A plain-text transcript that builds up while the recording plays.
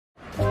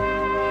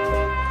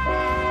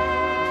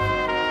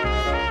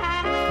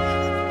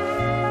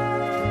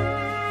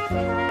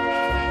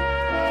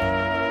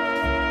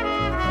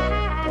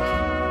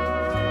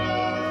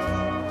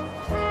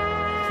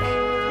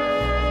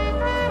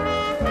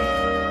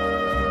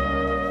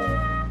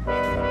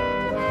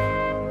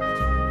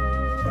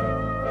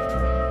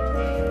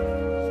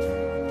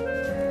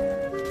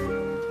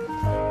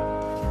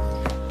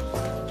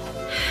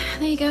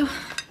go.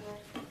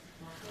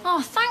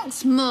 Oh,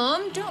 thanks,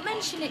 Mum. Don't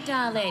mention it,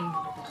 darling.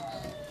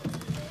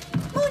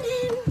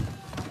 Morning.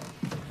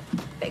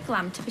 Bit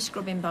glam to be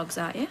scrubbing bogs,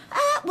 aren't you?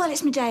 Well,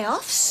 it's my day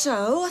off,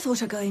 so I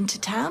thought I'd go into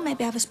town,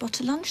 maybe have a spot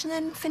of lunch and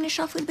then finish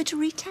off with a bit of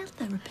retail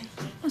therapy.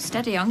 Oh,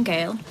 steady on,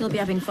 Gail. You'll be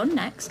having fun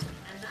next.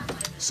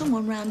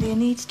 Someone round here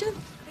needs to.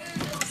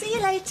 See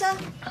you later.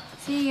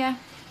 See ya.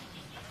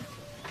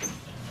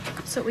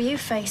 What's up with you,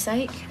 face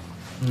ache?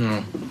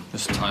 No,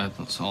 just tired,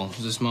 that's all.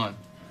 Is this mine?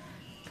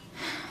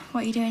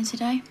 What are you doing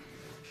today?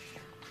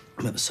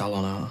 I'm at the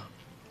salon hour.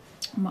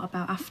 And what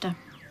about after?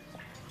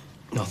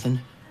 Nothing.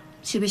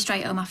 So you'll be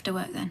straight home after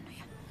work then?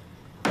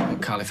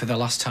 Look, Carly, for the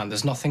last time,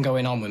 there's nothing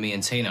going on with me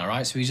and Tina, all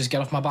right? So will you just get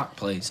off my back,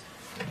 please?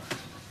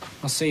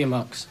 I'll see you,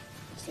 Max.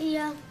 See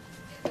ya.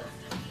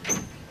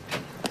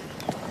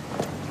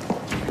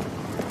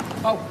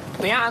 Oh,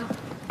 Leanne.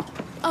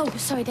 Oh,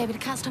 sorry, David. I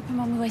can't stop him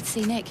on my way to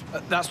see Nick.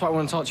 That's what I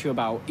want to talk to you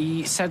about.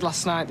 He said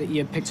last night that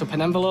you picked up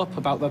an envelope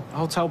about the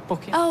hotel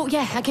booking. Oh,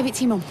 yeah, I gave it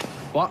to your mum.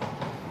 What?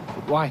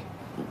 Why?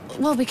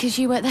 Well, because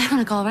you weren't there when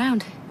I called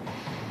round.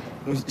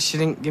 She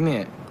didn't give me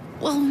it.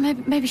 Well,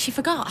 maybe she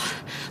forgot.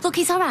 Look,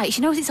 it's all right.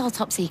 She knows it's all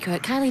top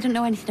secret. Kylie don't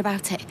know anything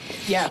about it.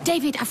 Yeah.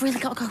 David, I've really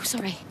got to go.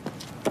 Sorry.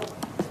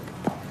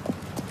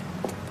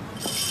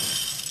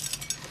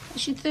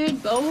 It's your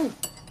third bowl.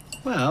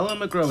 Well,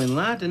 I'm a growing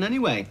lad, and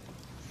anyway.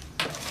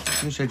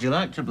 You said you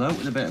liked a bloke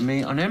with a bit of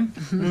meat on him.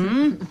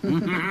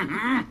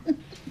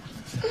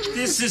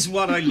 This is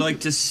what I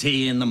like to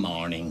see in the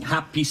morning.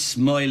 Happy,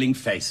 smiling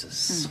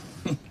faces.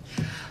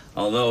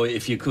 Although,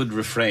 if you could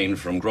refrain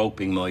from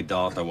groping my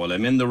daughter while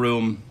I'm in the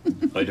room,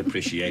 I'd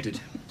appreciate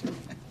it.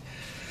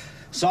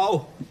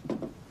 So,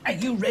 are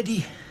you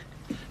ready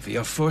for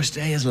your first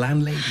day as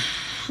landlady?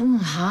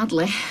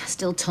 Hardly.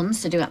 Still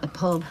tons to do at the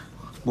pub.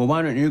 Well,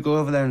 why don't you go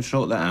over there and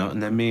sort that out,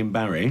 and then me and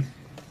Barry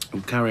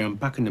will carry on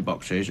packing the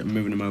boxes and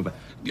moving them over.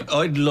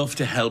 I'd love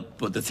to help,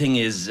 but the thing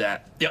is, I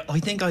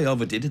think I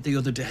overdid it the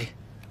other day.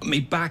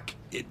 My back,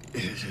 it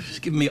was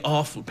giving me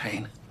awful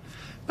pain.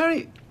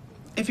 Barry,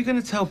 if you're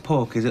going to tell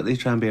porkies, at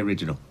least try and be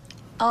original.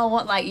 Oh,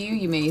 what, like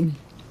you mean?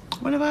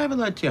 When have I ever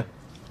lied to you?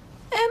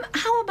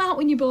 How about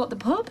when you bought the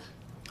pub?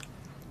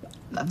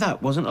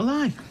 That wasn't a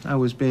lie. I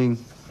was being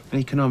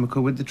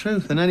economical with the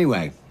truth. And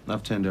anyway,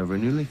 I've turned over a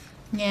new leaf.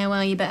 Yeah,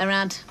 well, you better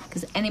add,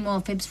 because any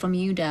more fibs from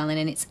you, darling,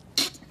 and it's...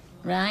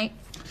 right?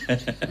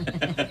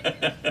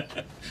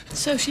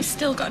 So she's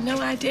still got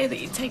no idea that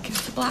you're taking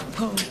us to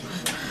Blackpool?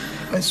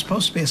 It's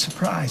supposed to be a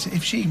surprise.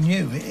 If she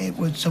knew, it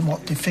would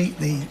somewhat defeat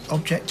the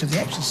object of the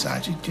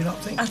exercise, do you not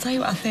think? I'll tell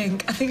you what I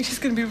think. I think she's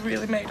going to be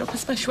really made up,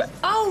 especially when...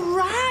 Oh,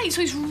 right,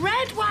 so it's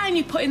red wine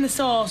you put in the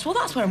sauce. Well,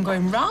 that's where I'm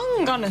going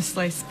wrong,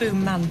 honestly.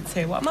 Spoon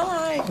Manty, what am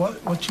I like?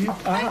 What you...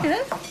 I'm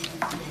good.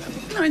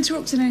 Not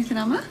interrupting anything,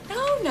 am I?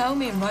 No,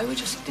 me and Roy were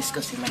just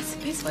discussing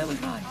recipes, weren't we,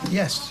 Roy?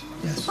 Yes.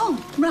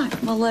 Oh,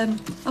 right. Well,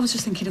 I was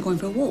just thinking of going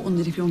for a walk.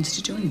 Wondered if you wanted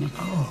to join me.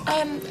 Oh.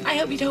 I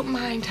hope you don't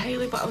mind,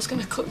 Hayley, but I was going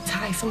to cook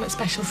Ty something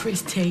special for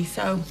his tea,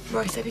 so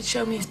Roy said he'd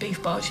show me his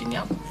beef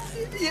bourguignon.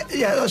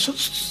 Yeah,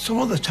 some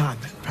other time,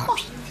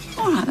 perhaps.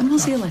 Oh, all right, then. We'll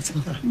see you later.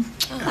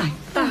 Bye.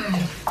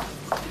 Bye.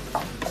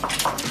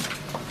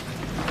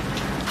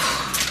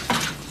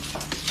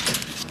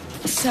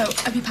 So,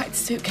 have you packed a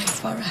suitcase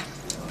for her?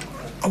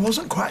 I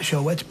wasn't quite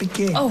sure where to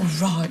begin. Oh,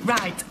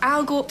 right.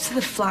 I'll go up to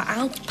the flat.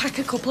 I'll pack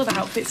a couple of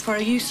outfits for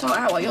her. You sort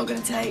out what you're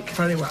going to take.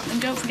 Very well.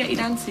 And don't forget your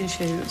dancing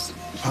shoes.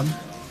 Pardon?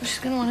 Well, she's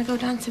going to want to go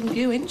dancing with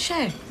you, isn't she?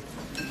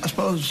 I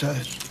suppose,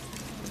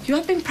 You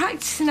have been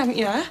practising, haven't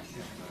you?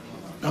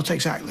 not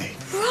exactly.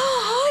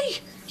 Roy!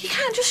 You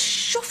can't just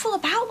shuffle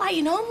about like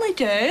you normally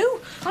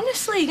do.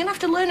 Honestly, you're going to have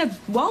to learn a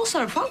waltz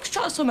or a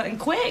foxtrot or something, and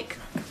quick.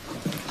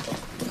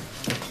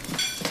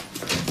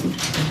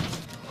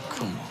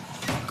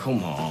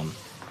 Come on.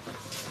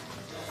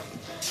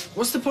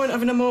 What's the point of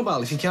having a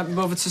mobile if you can't be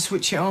bothered to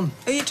switch it on?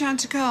 Are you trying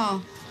to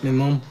call? My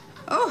mum.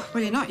 Oh,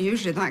 well, you're not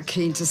usually that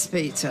keen to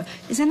speak to her.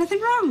 Is anything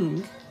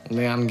wrong?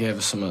 Leanne gave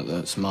us something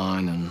that's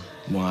mine and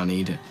why I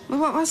need it. Well,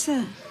 what was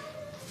it?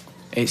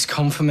 It's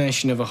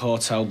confirmation of a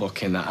hotel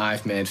booking that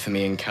I've made for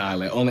me and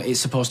Kylie. Only it's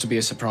supposed to be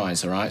a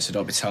surprise, all right? So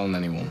don't be telling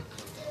anyone.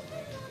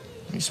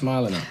 What are you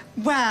smiling at?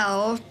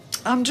 Well,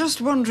 I'm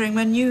just wondering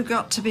when you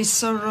got to be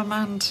so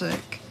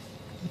romantic.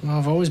 Well,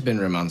 I've always been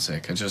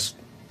romantic. I just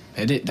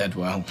hid it dead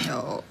well.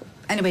 Oh,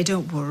 anyway,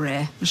 don't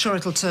worry. I'm sure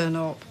it'll turn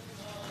up.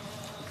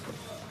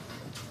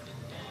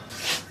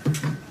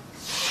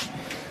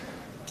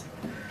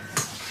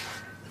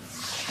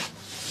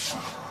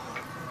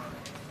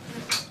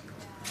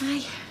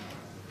 Hi.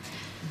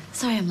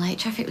 Sorry I'm late.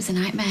 Traffic was a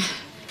nightmare.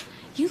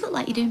 You look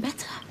like you're doing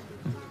better.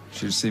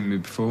 Should have seen me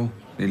before.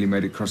 Nearly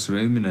made it across the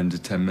room in under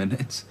 10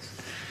 minutes.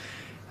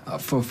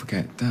 Before I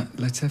forget, that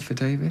letter for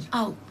David?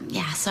 Oh,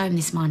 yeah, I saw him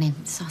this morning.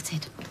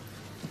 Sorted.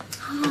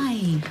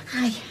 Hi.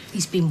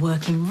 He's been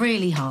working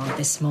really hard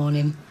this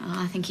morning. Oh,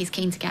 I think he's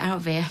keen to get out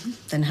of here.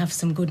 Then have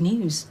some good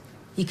news.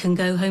 You can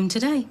go home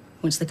today,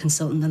 once the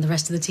consultant and the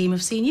rest of the team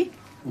have seen you.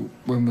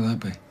 When will that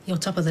be? You're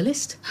top of the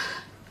list.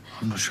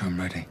 I'm not sure I'm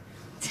ready.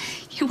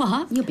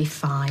 What? You'll be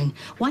fine.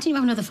 Why don't you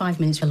have another 5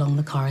 minutes along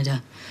the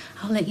corridor?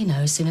 I'll let you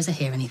know as soon as I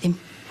hear anything.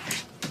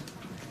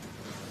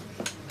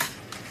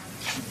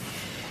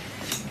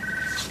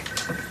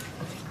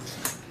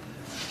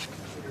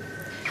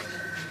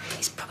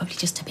 He's probably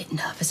just a bit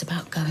nervous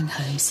about going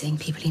home, seeing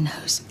people he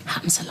knows.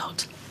 Happens a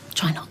lot.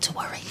 Try not to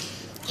worry.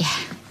 Yeah.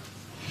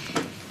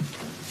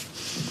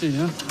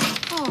 Yeah.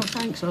 Oh,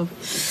 thanks, love.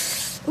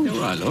 You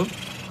all right,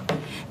 love?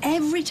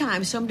 Every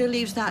time somebody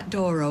leaves that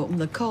door open,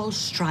 the cold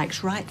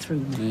strikes right through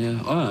me.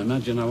 Yeah. Oh,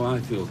 imagine how I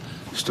feel.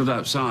 Stood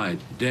outside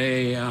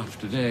day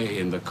after day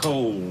in the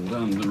cold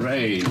and the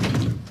rain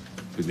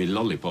with me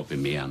lollipop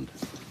in me hand.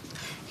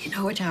 You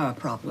know what our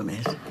problem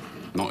is?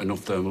 Not enough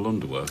thermal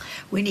underwear.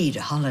 We need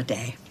a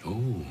holiday.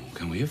 Oh,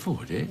 can we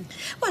afford it?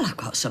 Well, I've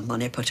got some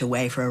money put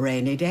away for a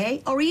rainy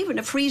day, or even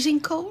a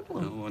freezing cold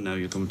one. Oh, now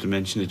you come to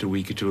mention it a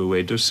week or two away.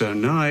 It does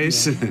sound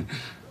nice. Yeah.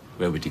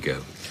 Where would you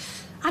go?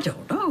 I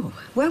don't know.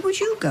 Where would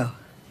you go?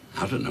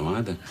 I don't know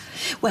either.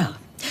 Well,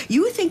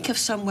 you think of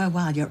somewhere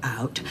while you're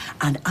out,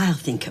 and I'll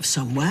think of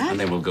somewhere. And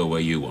then we'll go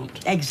where you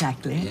want.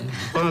 Exactly. Yeah.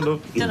 Bye,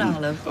 love. Ta-ra,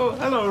 love. Oh,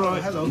 hello,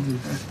 Roy. Hello.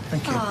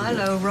 Thank you. Oh,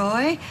 hello,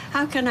 Roy.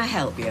 How can I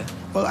help you?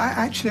 Well,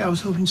 I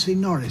was hoping to see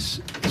Norris.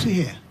 Is he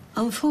here?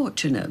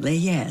 Unfortunately,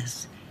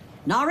 yes.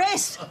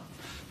 Norris!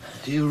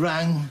 You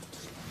rang?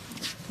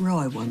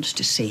 Roy wants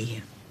to see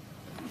you.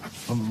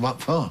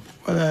 What for?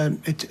 Well,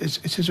 it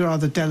is a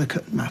rather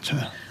delicate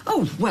matter.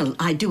 Oh, well,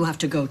 I do have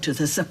to go to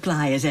the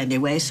suppliers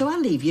anyway, so I'll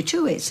leave you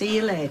to it. See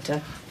you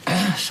later.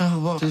 So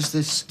what is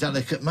this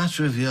delicate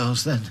matter of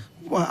yours, then?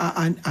 Well,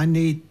 I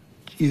need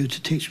you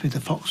to teach me the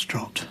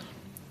foxtrot.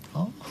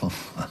 Oh.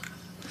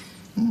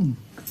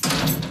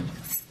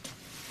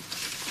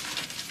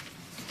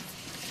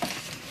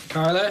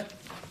 Kylie?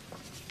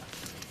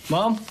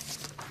 Mom?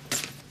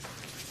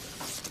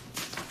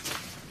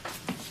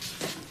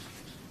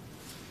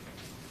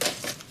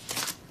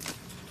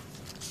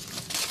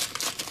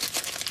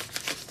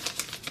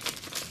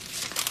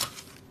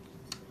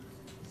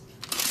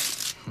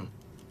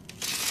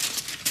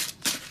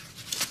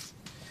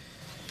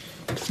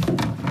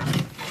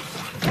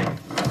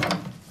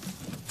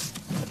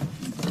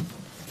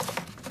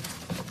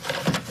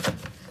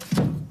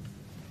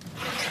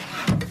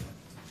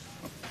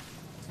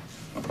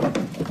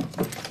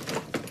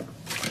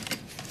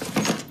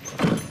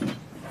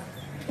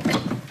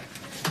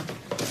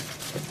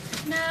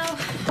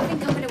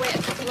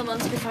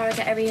 Before I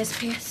get her ears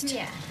pierced.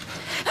 Yeah.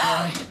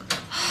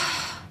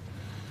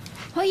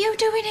 What are you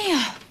doing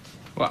here?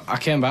 Well, I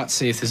came back to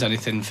see if there's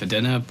anything for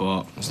dinner,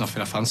 but there's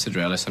nothing I fancied,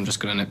 really, so I'm just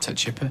going to nip to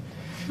Chipper.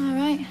 All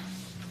right.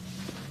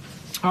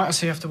 All right, I'll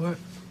see you after work.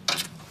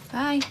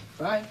 Bye.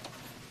 Bye.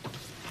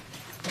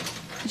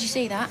 Did you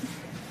see that?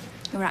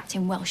 You were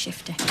acting well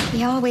shifty.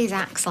 He always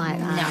acts like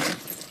that.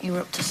 No, you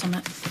were up to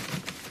something.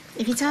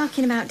 If you're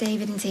talking about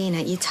David and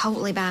Tina, you're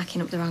totally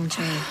barking up the wrong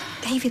tree.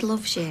 David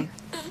loves you.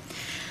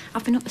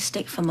 I've been up the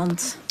stick for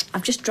months.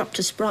 I've just dropped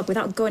a sprog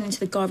without going into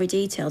the gory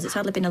details. It's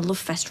hardly been a love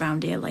fest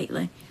round here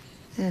lately.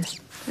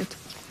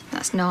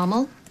 That's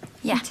normal.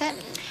 Yeah. Isn't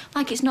it?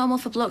 Like it's normal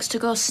for blokes to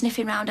go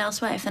sniffing round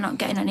elsewhere if they're not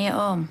getting any at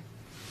home.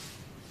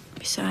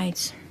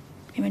 Besides,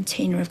 him and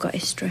Tina have got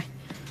history.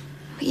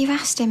 But you've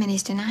asked him and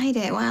he's denied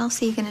it. What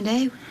else are you going to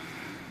do?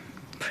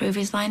 Prove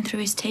he's lying through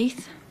his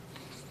teeth.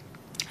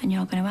 And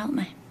you're going to help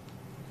me.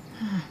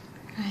 Oh,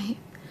 right.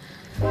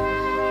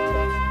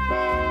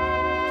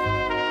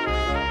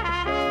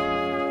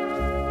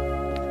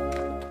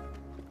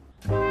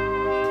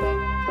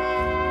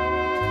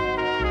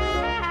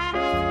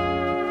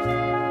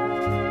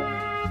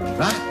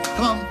 Right,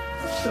 come on.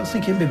 Still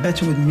think it'd be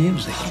better with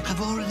music. Look,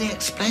 I've already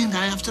explained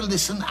I have to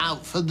listen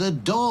out for the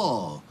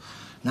door.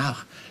 Now,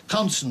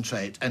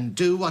 concentrate and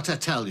do what I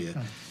tell you.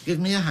 Give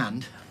me a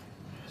hand.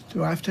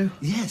 Do I have to?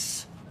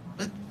 Yes.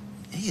 But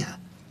here.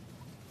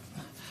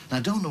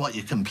 I don't know what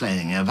you're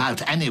complaining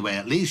about anyway.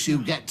 At least you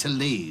get to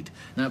lead.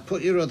 Now,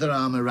 put your other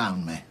arm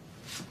around me.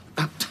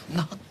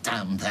 Not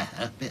down there.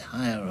 A bit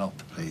higher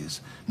up, please.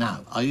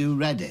 Now, are you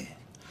ready?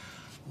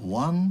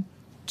 1,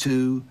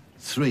 2,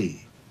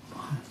 3.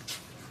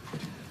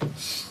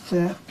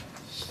 Step,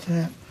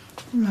 step,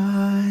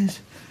 rise.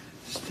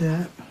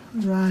 Step,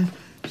 rise.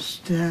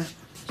 Step,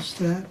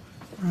 step,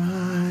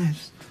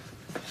 rise.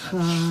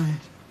 Side,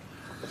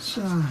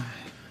 side.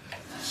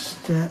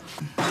 Step.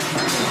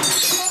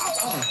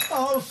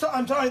 Oh,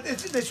 I'm sorry.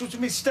 This was a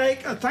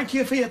mistake. Thank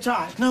you for your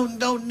time.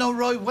 No,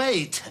 Roy,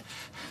 wait.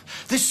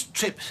 This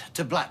trip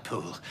to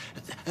Blackpool,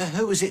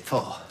 who is it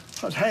for?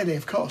 That's Hayley,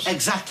 of course.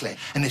 Exactly.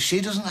 And if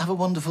she doesn't have a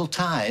wonderful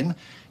time,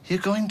 you're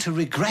going to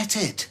regret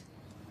it.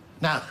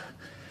 Now,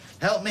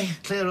 help me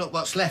clear up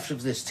what's left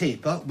of this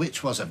teapot,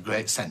 which was of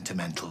great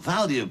sentimental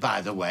value,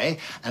 by the way,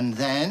 and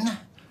then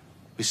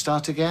we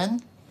start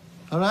again.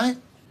 All right?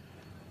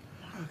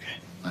 Okay.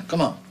 Now,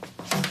 come on.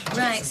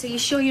 Right, so you're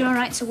sure you're all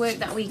right to work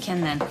that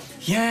weekend, then?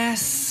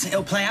 Yes,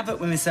 it'll play havoc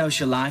with my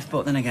social life,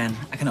 but then again,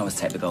 I can always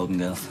take the Golden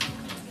Girls.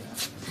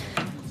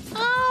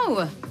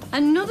 Oh,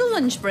 another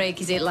lunch break,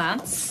 is it,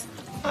 lads?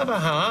 Have a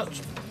heart.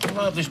 I've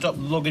hardly stopped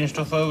lugging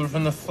stuff over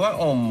from the flat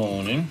all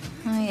morning.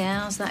 Oh,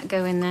 yeah, how's that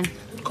going then?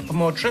 Couple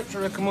more trips, I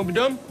reckon we'll be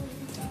done.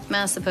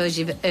 I suppose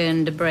you've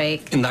earned a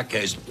break. In that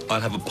case,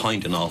 I'll have a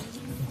pint and all.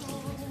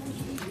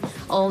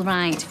 All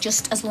right,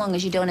 just as long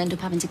as you don't end up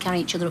having to carry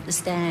each other up the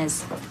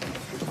stairs.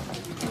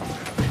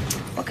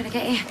 What can I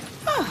get you?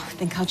 Oh, I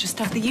think I'll just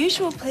have the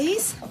usual,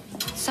 please.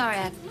 Sorry,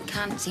 I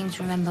can't seem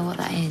to remember what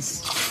that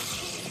is.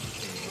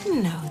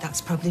 No,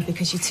 that's probably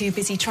because you're too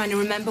busy trying to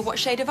remember what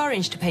shade of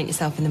orange to paint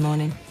yourself in the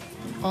morning.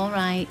 All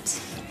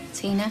right.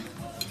 Tina,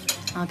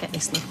 I'll get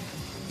this look.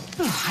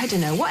 Oh, I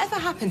don't know. Whatever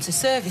happened to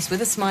service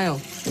with a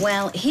smile?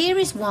 Well, here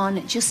is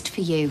one just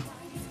for you.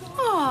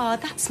 Oh,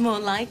 that's more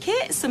like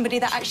it. Somebody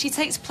that actually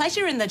takes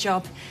pleasure in their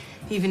job,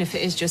 even if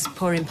it is just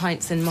pouring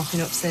pints and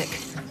mopping up sick.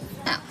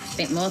 Oh, a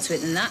bit more to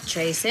it than that,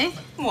 Tracy.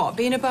 What,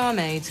 being a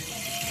barmaid?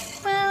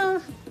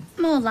 Well,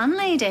 more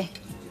landlady,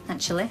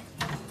 actually.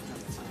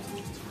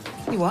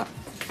 You what?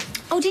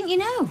 Oh, didn't you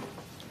know?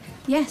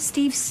 Yeah,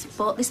 Steve's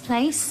bought this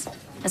place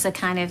as a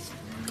kind of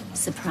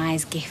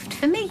surprise gift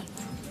for me.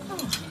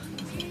 Oh.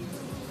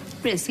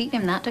 Really sweet of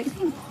him, that, don't you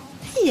think?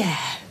 Yeah.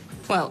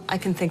 Well, I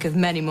can think of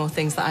many more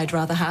things that I'd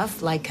rather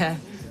have, like,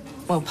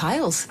 well,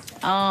 piles.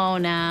 Oh,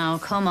 now,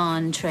 come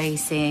on,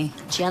 Tracy.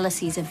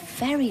 Jealousy's a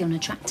very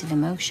unattractive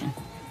emotion.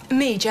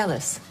 Me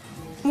jealous?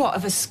 What,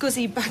 of a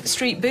scuzzy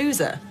backstreet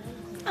boozer?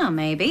 Oh,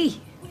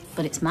 maybe.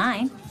 But it's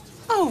mine.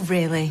 Oh,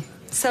 really?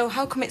 So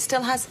how come it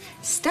still has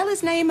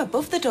Stella's name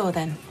above the door,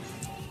 then?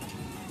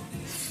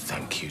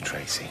 Thank you,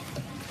 Tracy.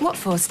 What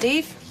for,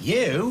 Steve?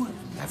 You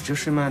have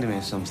just reminded me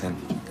of something.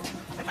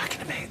 Be back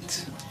in a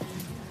minute.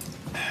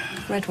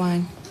 Red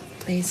wine,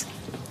 please.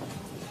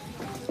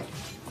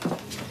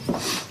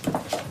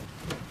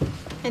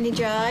 Any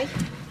joy?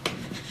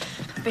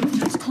 Been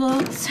through his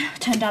clothes,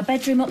 turned our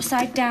bedroom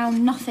upside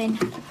down, nothing.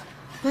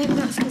 Maybe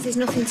that's because there's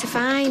nothing to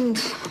find.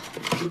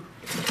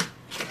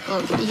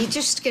 Look, you're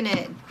just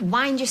gonna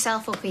wind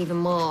yourself up even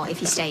more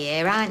if you stay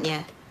here, aren't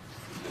you?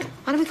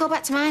 Why don't we go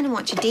back to mine and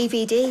watch a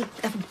DVD?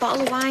 Have a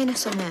bottle of wine or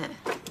something.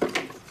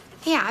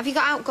 Yeah, have you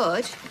got out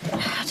good?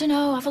 I don't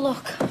know, have a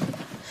look.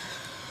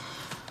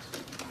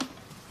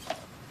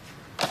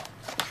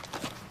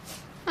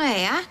 Oh,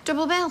 yeah,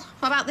 double bill.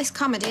 What about this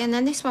comedy and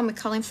then this one with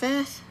Colin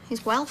Firth?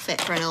 He's well fit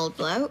for an old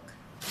bloke.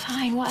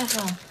 Fine,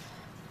 whatever.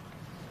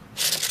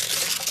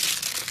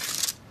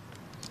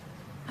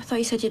 I thought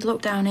you said you'd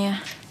look down here.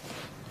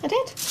 I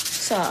did.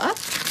 Sort of.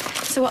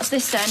 So what's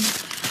this then?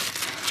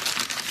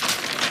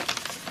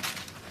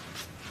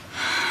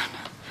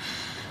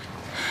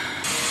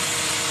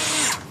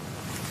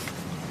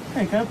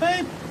 There you go,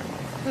 babe.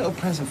 Little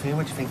present for you.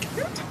 What do you think?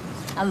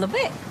 I love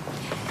it.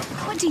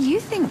 What do you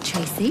think,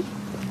 Tracy?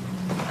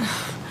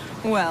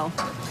 Well,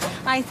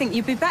 I think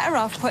you'd be better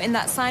off putting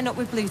that sign up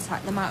with blue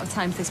tack the amount of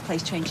times this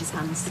place changes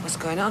hands. What's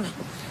going on?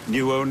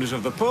 New owners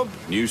of the pub,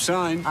 new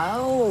sign.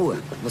 Oh,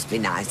 must be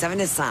nice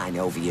having a sign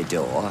over your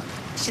door.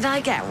 Should I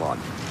get one?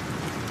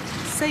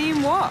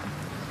 Saying what?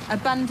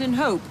 Abandon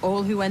hope,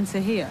 all who enter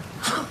here.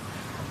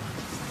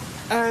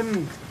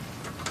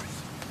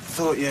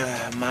 Thought you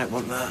might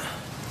want that.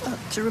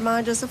 To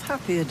remind us of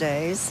happier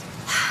days.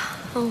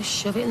 Oh,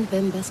 shove it in the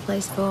bin. Best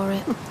place for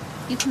it.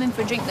 You come in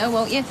for a drink, though,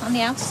 won't you, on the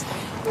house?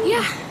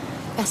 Yeah.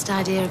 Best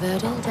idea I've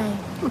heard all day.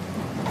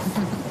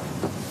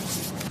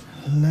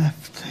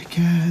 Left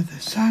together,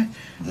 side,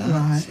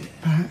 right,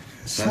 back.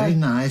 Very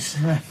nice.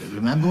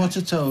 Remember what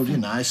I told you,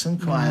 nice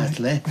and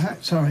quietly. Right, back.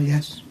 Sorry,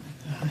 yes.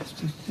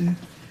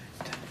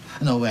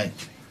 No, wait.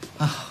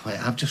 Oh, wait,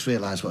 I've just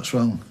realised what's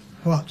wrong.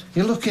 What?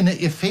 You're looking at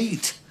your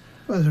feet.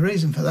 Well, there's a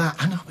reason for that.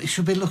 I know, but you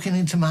should be looking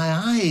into my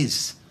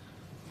eyes.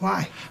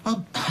 Why?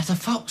 Well, the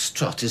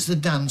foxtrot is the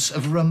dance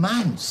of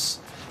romance.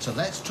 So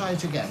let's try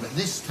it again, but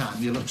this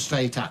time you look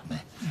straight at me.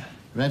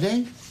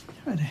 Ready?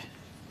 Ready.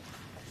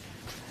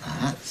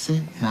 That's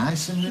it.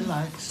 Nice and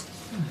relaxed.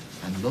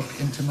 And look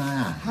into my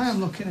eyes. I am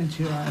looking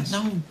into your eyes.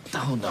 No,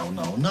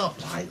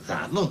 not like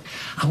that. Look,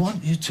 I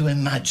want you to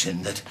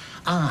imagine that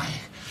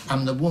I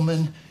am the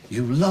woman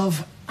you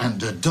love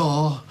and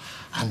adore,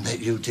 and that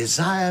you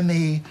desire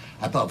me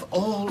above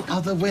all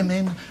other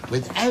women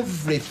with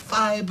every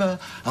fibre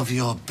of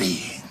your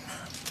being.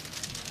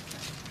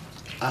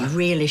 You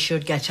really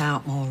should get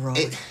out more,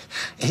 Roy.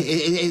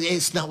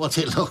 It's not what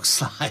it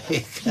looks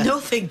like.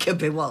 Nothing could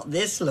be what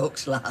this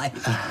looks like.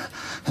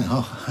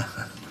 No.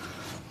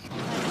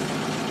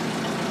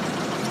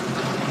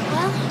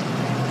 Well,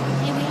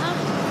 here we are.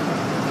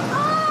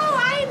 Oh,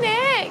 hi,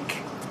 Nick.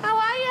 How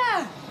are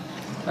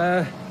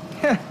you?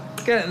 Yeah,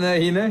 getting there,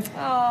 you know.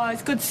 Oh,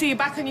 it's good to see you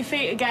back on your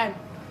feet again.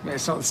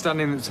 It's not the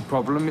standing that's a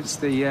problem, it's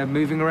the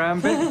moving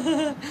around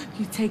bit.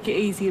 You take it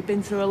easy. You've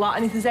been through a lot,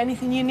 and if there's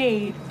anything you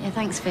need... Yeah,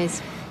 thanks,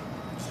 Fizz.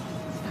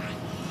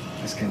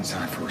 Let's get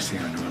inside before we see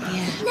her and all that.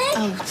 Yeah.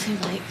 Oh, too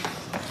late.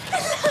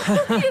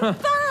 You're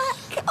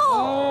back!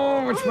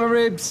 Oh, it's my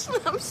ribs.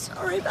 I'm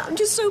sorry, but I'm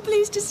just so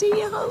pleased to see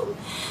you home.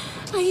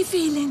 How are you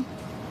feeling?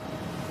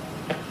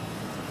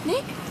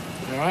 Nick?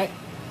 All right.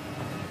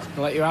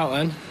 I'll let you out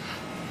then.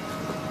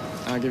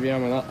 I'll give you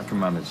on with that. I can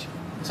manage.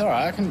 It's all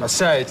right, I can... I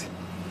said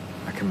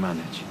I can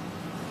manage.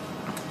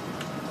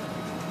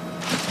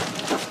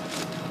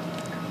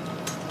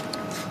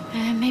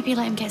 Maybe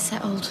let him get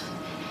settled.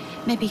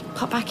 Maybe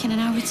pop back in an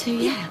hour or two,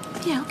 yeah?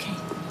 Yeah, OK.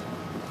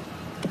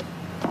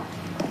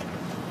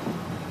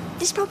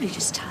 He's probably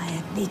just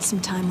tired. Needs some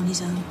time on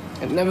his own.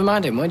 Never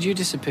mind him. Where'd you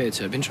disappear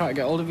to? I've been trying to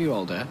get hold of you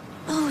all day.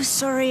 Oh,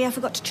 sorry. I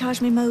forgot to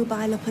charge my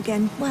mobile up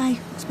again. Why?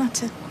 What's the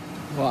matter?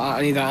 Well,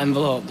 I need that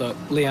envelope that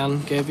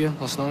Leanne gave you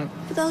last night.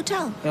 For the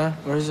hotel? Yeah,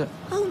 where is it?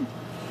 Home.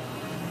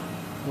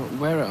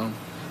 Where at home?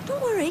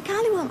 Don't worry,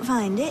 Kylie won't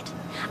find it.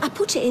 I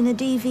put it in a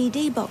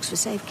DVD box for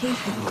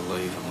safekeeping.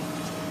 Unbelievable.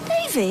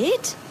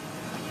 David?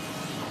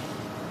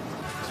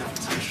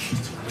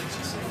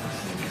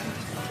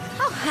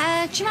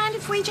 Oh, do you mind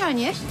if we join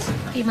you?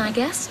 Be my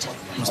guest.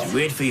 Must be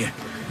weird for you,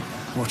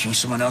 watching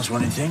someone else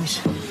running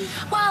things.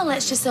 Well,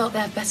 let's just hope they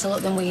have better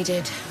luck than we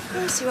did.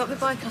 Oh, so you won't be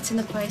boycotting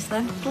the place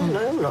then? Oh,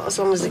 no, not as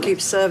long as they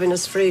keep serving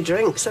us free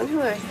drinks,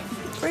 anyway.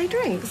 Free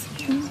drinks?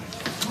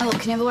 Oh, look,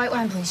 can you have a white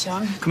wine, please,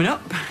 Sean? Coming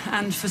up.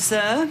 And for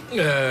Sir?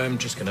 I'm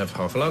just going to have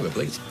half a lager,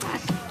 please.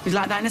 You'd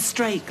like that in a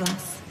straight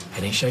glass?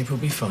 Any shape will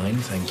be fine,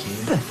 thank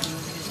you.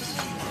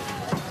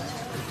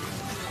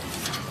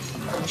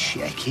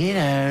 Check it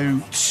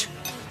out.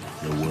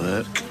 The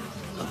work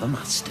of a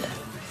master.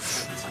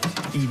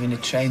 Even a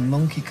trained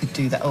monkey could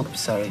do that. Oh,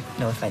 sorry.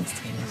 No offence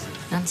to you.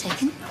 None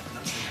taken.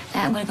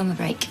 I'm going to go on a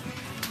break.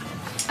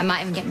 I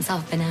might even get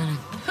myself a banana.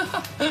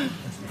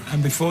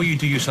 And before you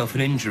do yourself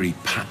an injury,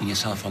 patting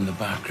yourself on the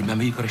back,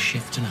 remember you've got a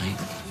shift tonight.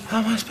 How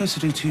am I supposed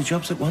to do 2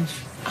 jobs at once?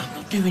 I'm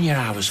not doing your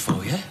hours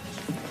for you.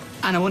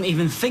 And I wouldn't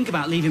even think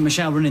about leaving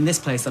Michelle running this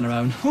place on her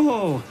own.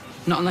 Oh,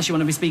 not unless you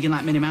want to be speaking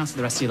like Minnie Mouse for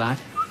the rest of your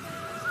life.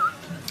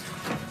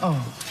 Oh,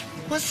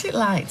 what's it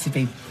like to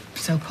be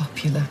so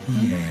popular?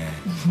 Yeah.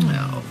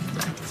 Oh,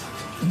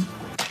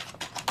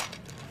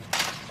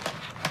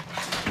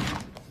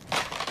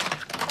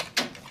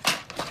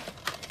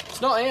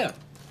 It's not here.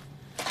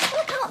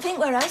 I can't think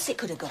where else it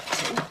could have got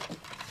to.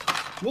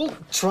 Well,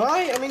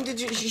 try. I mean, did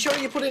you sure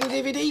you put it in a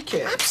DVD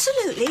kit?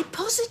 Absolutely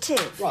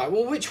positive. Right,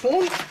 well, which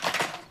one?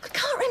 I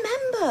can't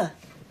remember.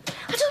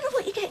 I don't know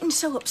what you're getting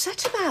so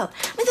upset about.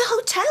 I mean, the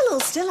hotel will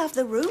still have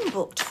the room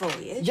booked for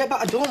you. Yeah,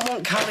 but I don't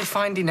want Kylie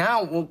finding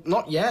out. Well,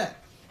 not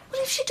yet.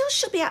 Well, if she does,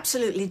 she'll be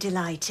absolutely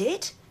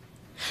delighted.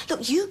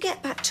 Look, you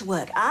get back to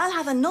work. I'll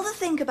have another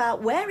think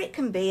about where it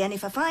can be, and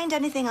if I find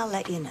anything, I'll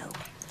let you know.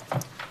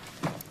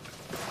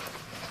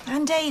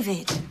 And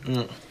David,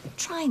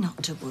 try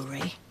not to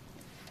worry.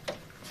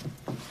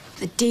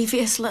 The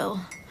devious little...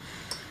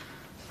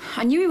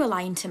 I knew he were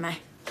lying to me.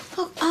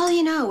 Look, all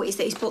you know is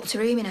that he's booked a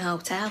room in a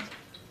hotel.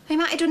 He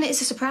might have done it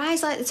as a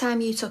surprise, like the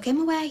time you took him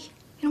away.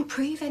 You don't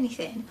prove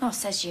anything. Oh,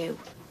 says you.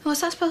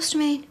 What's that supposed to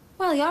mean?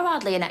 Well, you're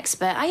hardly an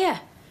expert, are you?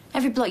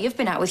 Every bloke you've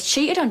been out with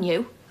cheated on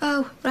you.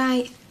 Oh,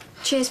 right.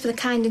 Cheers for the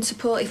kind and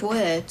supportive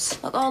words.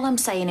 Look, all I'm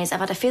saying is I've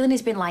had a feeling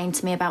he's been lying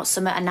to me about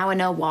something, and now I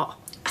know what.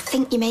 I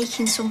think you're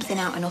making something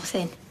out of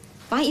nothing.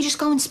 Why don't you just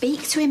go and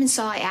speak to him and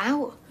sort it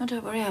out? Oh,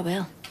 don't worry, I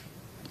will.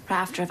 Right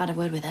after I've had a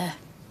word with her.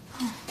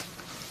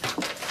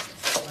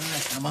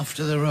 Right, I'm off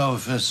to the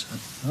Rovers.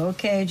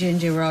 OK,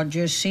 Ginger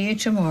Rogers. See you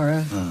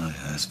tomorrow. Oh,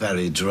 that's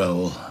very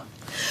droll.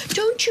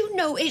 Don't you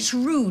know it's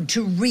rude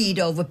to read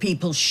over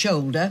people's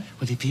shoulder?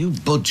 Well, if you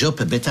budge up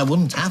a bit, I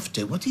wouldn't have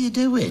to. What are you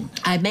doing?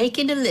 I'm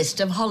making a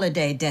list of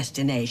holiday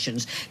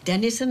destinations.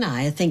 Dennis and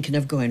I are thinking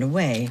of going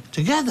away.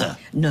 Together?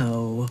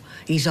 No,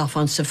 he's off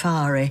on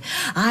safari.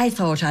 I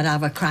thought I'd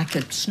have a crack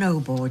at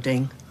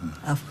snowboarding.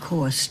 Of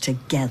course,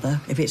 together,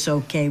 if it's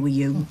OK with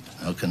you.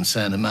 No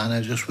concern of mine.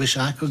 I just wish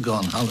I could go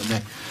on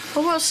holiday.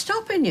 Well, what's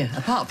stopping you,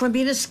 apart from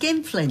being a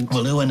skinflint?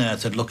 Well, who on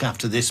earth would look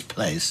after this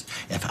place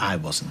if I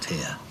wasn't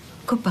here?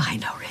 Goodbye,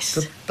 Norris.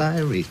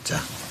 Goodbye,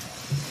 Rita.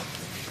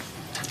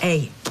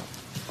 Hey,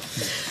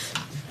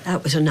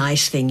 that was a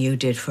nice thing you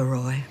did for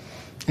Roy.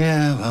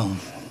 Yeah, well,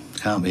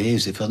 can't be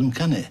easy for them,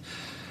 can it?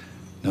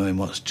 Knowing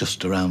what's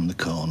just around the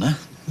corner.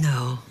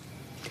 No.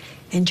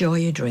 Enjoy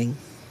your drink.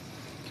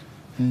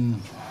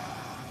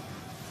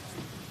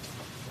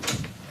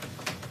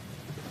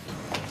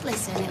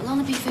 Listen, it'll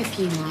only be for a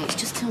few nights,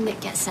 just till Nick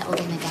gets settled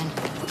in again.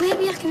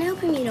 Maybe I can help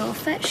him, you know,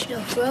 fetch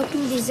stuff or help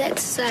him with his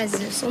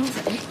exercises or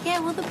something. Yeah,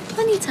 well, there'll be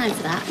plenty of time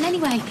for that. And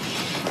anyway,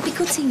 it'd be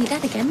good seeing your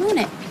dad again, won't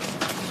it?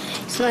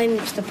 It's not even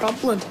much the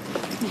problem.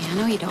 Yeah, I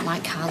know you don't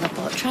like Carla,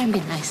 but try and be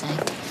nice, eh?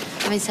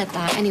 Having said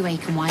that, anyway, you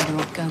can wind her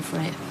up, go for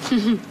it.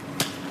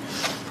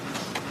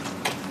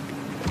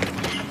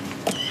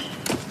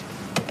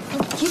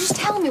 You just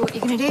tell me what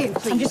you're going to do,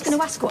 please. I'm just going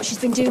to ask what she's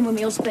been doing with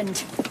my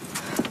husband.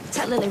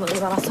 Tell Lily, will you,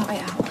 while I sort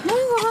it out? No,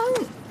 you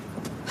won't.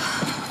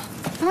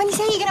 And when you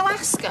say you're going to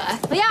ask her...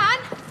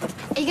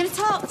 Leanne! Are you going to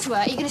talk to her?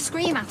 Are you going to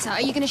scream at her?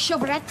 Are you going to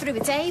shove her head through a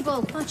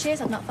table? Oh, cheers,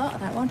 I've not thought of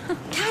that one.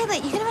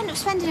 Kylie, you're going to end up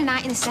spending a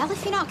night in the cell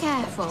if you're not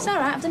careful. It's all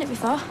right, I've done it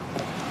before.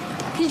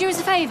 Can you do us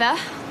a favour?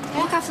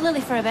 Look after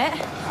Lily for a bit.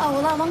 Oh,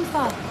 well, how long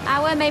for?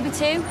 Hour, maybe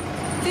 2.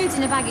 Food's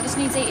in a bag, it just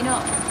needs eating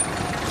up.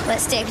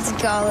 Let's take her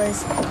to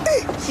Carla's.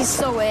 She's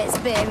so weird,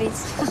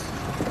 babies.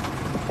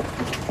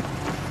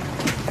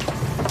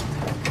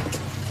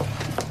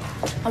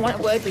 I want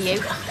a word with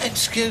you.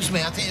 Excuse me,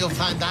 I think you'll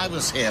find I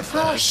was here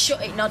first. Oh,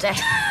 shut it, Noddy.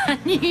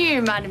 You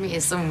reminded me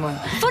of someone.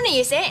 Funny,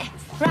 is it?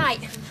 Right,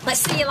 let's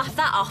see you laugh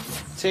that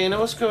off. Tina,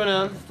 what's going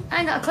on? I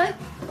ain't got a clue.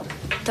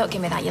 Don't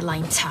give me that, you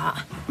lying tart.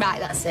 Right,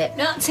 that's it.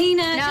 No,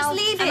 Tina, No, just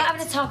leave I'm it. not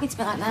having a talking to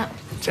me like that.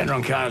 Send her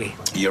on Kylie.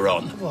 You're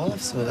on. Well, I'll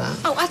have some of that.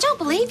 Oh, I don't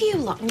believe you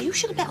lot. You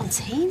should have bet on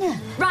Tina.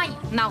 Right,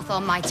 mouth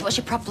almighty, what's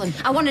your problem?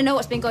 I want to know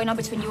what's been going on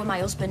between you and my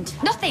husband.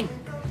 Nothing.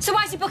 So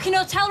why is he booking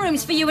hotel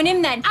rooms for you and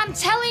him then? I'm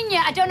telling you,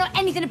 I don't know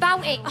anything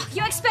about it. Oh,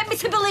 you expect me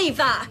to believe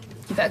that?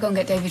 You better go and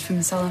get David from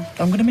the salon.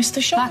 I'm going to miss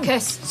the show.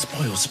 Marcus.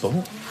 Spoil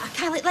sport.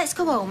 Kylie, let's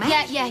go home,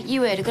 eh? Yeah,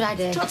 you heard. A good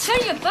idea. Don't turn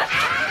your butt.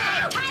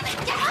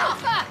 Kylie, get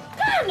off her!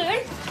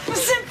 Vernon!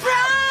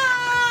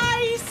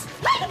 Surprise!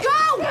 Let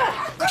go!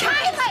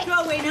 Kylie!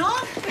 What's going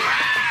on?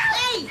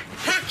 Hey,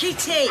 pack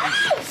it in.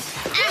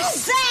 I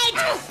said,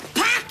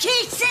 pack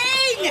it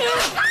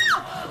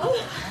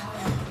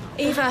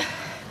in! Eva,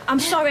 I'm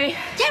sorry.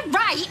 Yeah,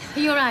 right. Are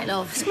you all right,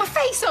 love? Is my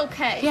face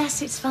okay?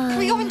 Yes, it's fine. Can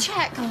we go and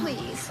check,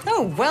 please?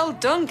 Oh, well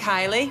done,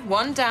 Kylie.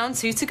 1 down,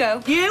 2 to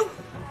go. You?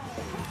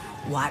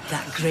 Wipe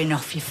that grin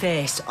off your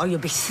face, or you'll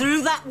be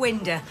through that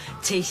window,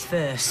 teeth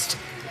first.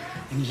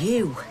 And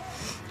you,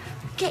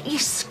 get your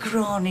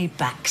scrawny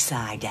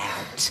backside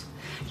out.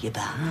 You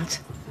bad?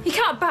 You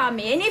can't bar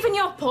me in, even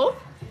your pub.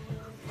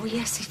 Oh,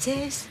 yes, it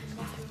is.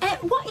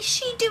 What is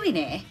she doing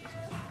here?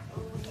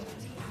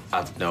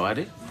 I've no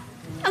idea.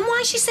 And why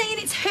is she saying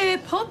it's her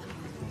pub?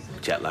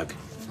 Jet lag.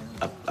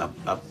 I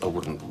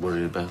wouldn't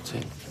worry about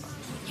it.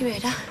 You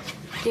heard her?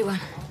 Do one.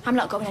 I'm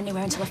not going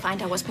anywhere until I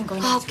find out what's been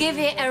going on. Oh, give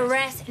it a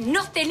rest.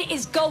 Nothing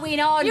is going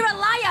on. You're a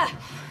liar.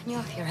 You're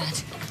off your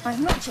head.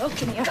 I'm not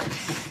joking here.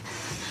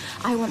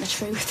 I want the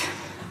truth.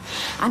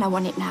 And I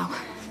want it now.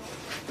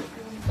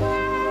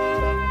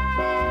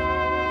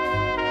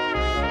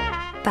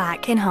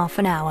 Back in half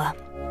an hour.